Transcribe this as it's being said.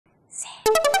対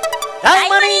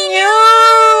魔忍ニュ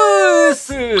ー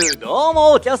ス。どう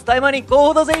もキャスタイマニン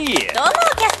コーだぜ。どうもキ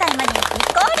ャスタイマニンピコ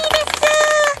リで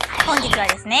す。本日は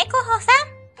ですね、広報さん、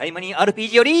対魔忍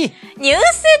RPG よりニュー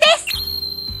スです。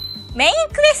メイン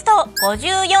クエスト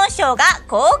54章が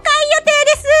公開予定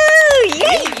です。イ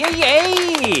エイイエイイ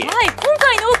エイ。はい、今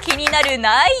回の気になる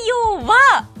内容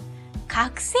は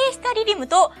覚醒したリリム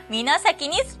とミナサキ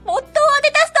にスポットを当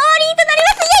てたストーリーとなりま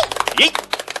す。イエイイエイ。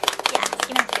いや、好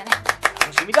きなんですよね。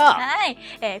楽しみだ。はい、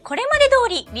これまで通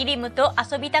りリリムと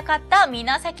遊びたかったミ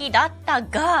ナサキだった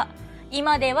が、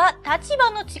今では立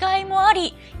場の違いもあ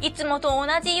り、いつもと同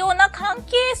じような関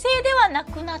係性ではな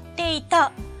くなってい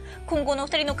た。今後の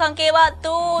二人の関係は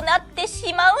どうなって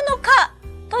しまうのか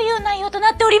という内容と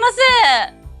なっております。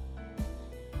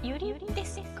よりで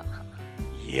すか？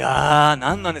いやー、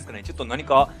何なんですかね。ちょっと何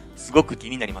かすごく気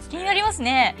になりますね。気になります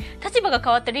ね。立場が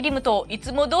変わったリリムとい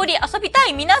つも通り遊びた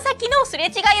いミナサキのすれ違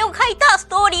いを書いたス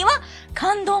トーリーは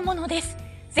感動ものです。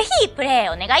ぜひプレイ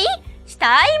お願いし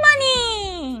たいマ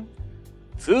ニー。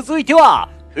続いては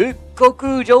復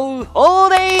刻情報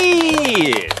で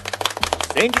ーす。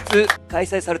先日開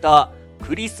催された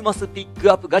クリスマスピック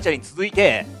アップガチャに続い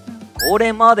て、こ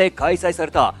れまで開催さ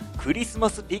れたクリスマ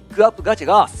スピックアップガチャ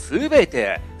がすべ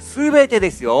て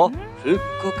ですよ、復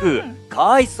刻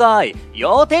開催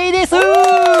予定です。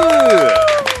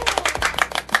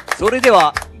それで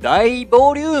は大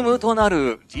ボリュームとな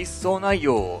る実装内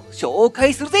容を紹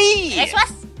介するぜ。お願いしま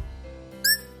す。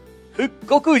復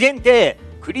刻限定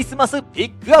クリスマスピ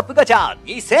ックアップガチャ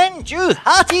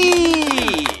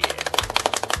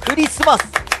2018、クリスマス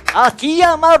秋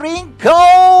山凛子、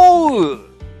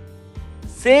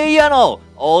聖夜の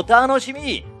お楽し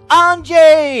みアンジ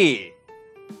ェイ、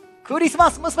クリスマ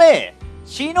ス娘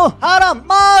篠原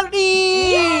ま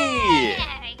り、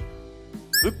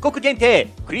復刻限定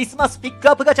クリスマスピック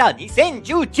アップガチャ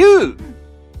2019、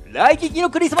来劇の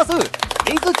クリスマス水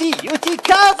木ゆち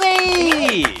か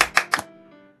ぜ、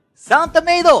サンタ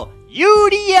メイドユ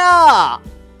リア、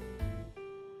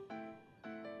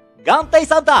眼帯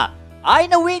サンタアイ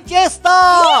ナ・ウィンチェス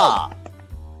ター、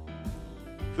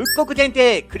復刻限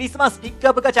定クリスマスピック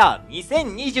アップガチャ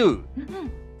2020、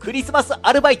クリスマス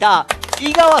アルバイター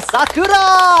井川さく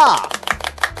ら、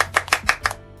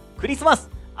クリスマス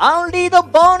アンリード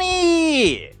ボ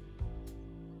ニー、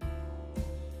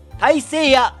大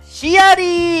聖夜シア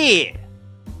リー、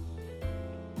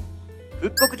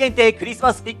復刻限定クリス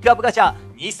マスピックアップガチャ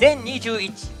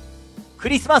2021、ク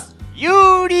リスマスユ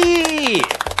ーリー、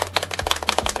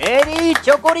メリー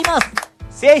チョコリマス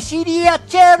セシリア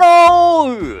チェロ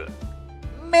ー、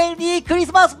メリークリ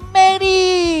スマスメ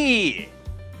リー。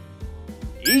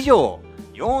以上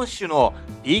4種の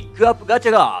ピックアップガチ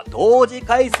ャが同時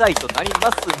開催となり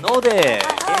ますので、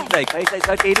現在開催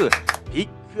されているピッ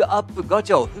クアップガ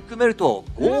チャを含めると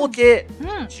合計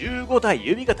15体、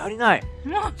指が足りない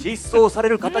実装され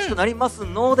る形となります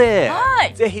ので、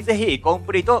ぜひぜひコン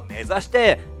プリート目指し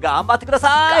て頑張ってくだ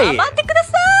さい。頑張ってくだ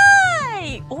さ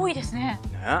い。多いですね。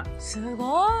す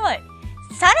ごい。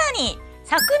さらに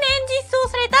昨年実装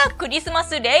されたクリスマ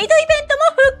スレイドイベントも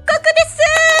復刻です。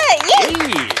イエイ。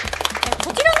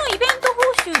こちらのイベント報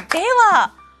酬で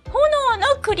は炎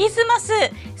のクリスマス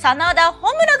真田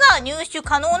ホムラが入手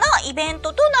可能なイベン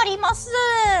トとなります。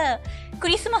ク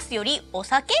リスマスよりお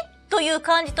酒という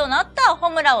漢字となったホ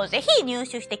ムラをぜひ入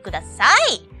手してくださ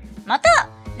い。また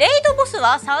レイドボス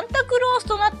はサンタクロース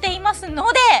となっています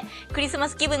ので、クリスマ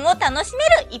ス気分を楽しめ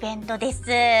るイベントです。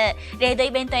レイド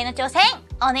イベントへの挑戦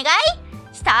お願い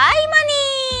したいマ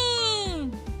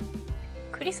ニー。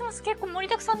クリスマス結構盛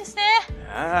りだくさんですね。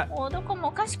どこ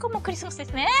もかしこもクリスマスで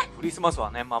すね。クリスマスは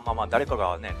ね、誰か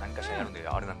がね、何かしらやるんで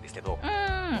あれなんですけど、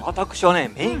私はね、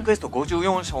メインクエスト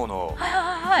54章の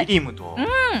リリムと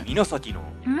ミナサキの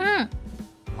何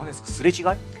ですか、すれ違い？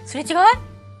すれ違い？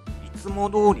いつも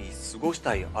通り過ごし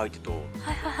たい相手と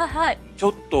ちょ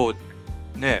っと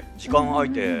ね、時間空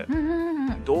いて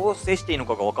どう接していいの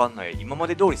かが分かんない、今ま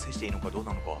で通り接していいのかどう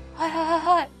なのか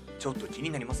ちょっと気に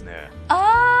なりますね。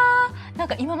なん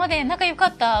か今まで仲良か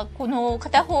ったこの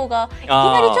片方がいき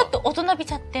なりちょっと大人び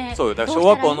ちゃって、そうよ、だから小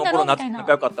学校の頃仲良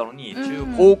かったのに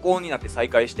高校になって再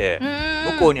会して、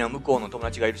向こうには向こうの友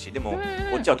達がいるし、でもこ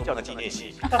っちは友達いねえ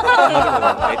し、友達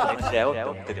だよって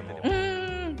思ってても、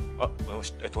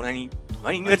隣にい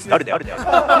るやつ誰だよ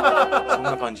そん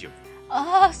な感じよ。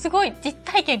すごい実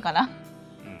体験かな。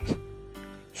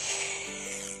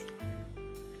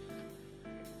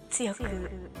強く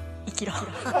生きろ。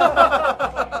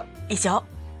以上、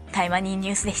対魔忍ニ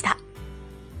ュースでした。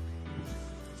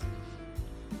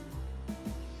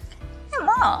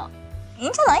まあいい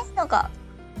んじゃない？なんか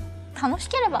楽し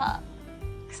ければ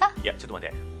さいや、ちょっと待っ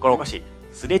て。これおかしい。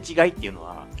すれ違いっていうの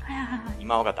は、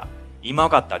今わかった。今わ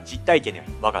かった。実体験で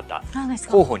わかった。何です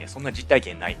か？広報にはそんな実体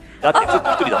験ない。だってずっ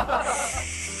と一人だもん。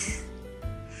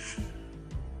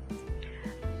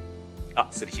あ、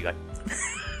すれ違い。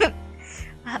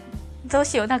あ、どう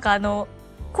しよう。なんか広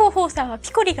報さんは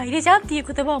ピコリがいるじゃんっていう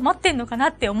言葉を待ってんのかな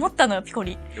って思ったのよ、ピコ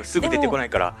リ。すぐ出てこない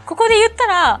から。ここで言った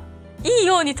ら、いい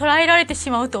ように捉えられてし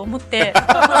まうと思って、こ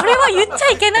れは言っちゃ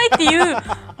いけないっていう、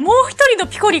もう一人の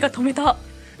ピコリが止めた。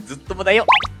ずっともだよ。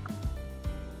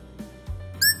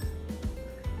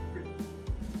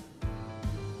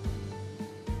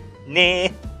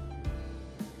ね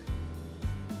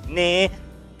え。ねえ。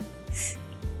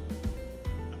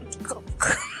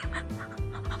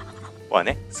は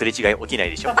ね、すれ違い起きない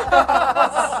でしょ。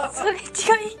すれ違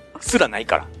いすらない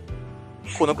から。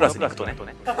このクラスに行くとね。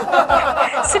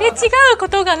すれ違うこ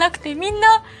とがなくて、みん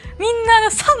な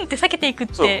サンって避けていくっ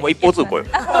て。そう、もう一方通行よ。こ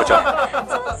ちら。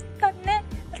そうだね。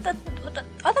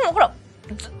あ、でもほら、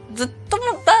ずっとも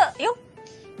だよ。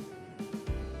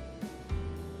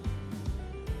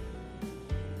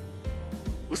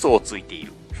嘘をついてい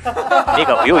る。目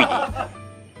が泳いでいる。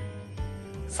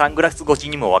サングラス越し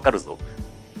にもわかるぞ。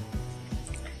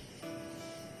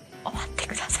終わって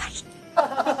ください。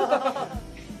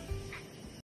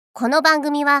この番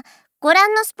組はご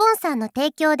覧のスポンサーの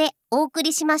提供でお送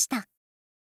りしました。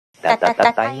タタ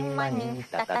タタイマニン、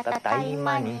タタタタイ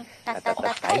マニン、タタ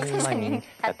タタイマニン、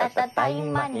タタタタイ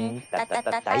マニン、タタ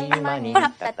タタイマニン。ほ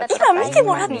ら、今見て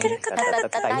もらってる方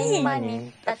々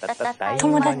に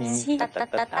友達、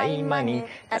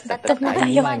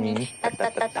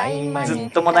ずっ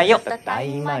ともだよ。タ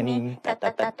イマニン、タ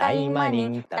タタタイマニ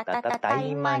ン、タタタタ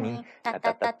イマニン、タ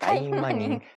タタタイマニン。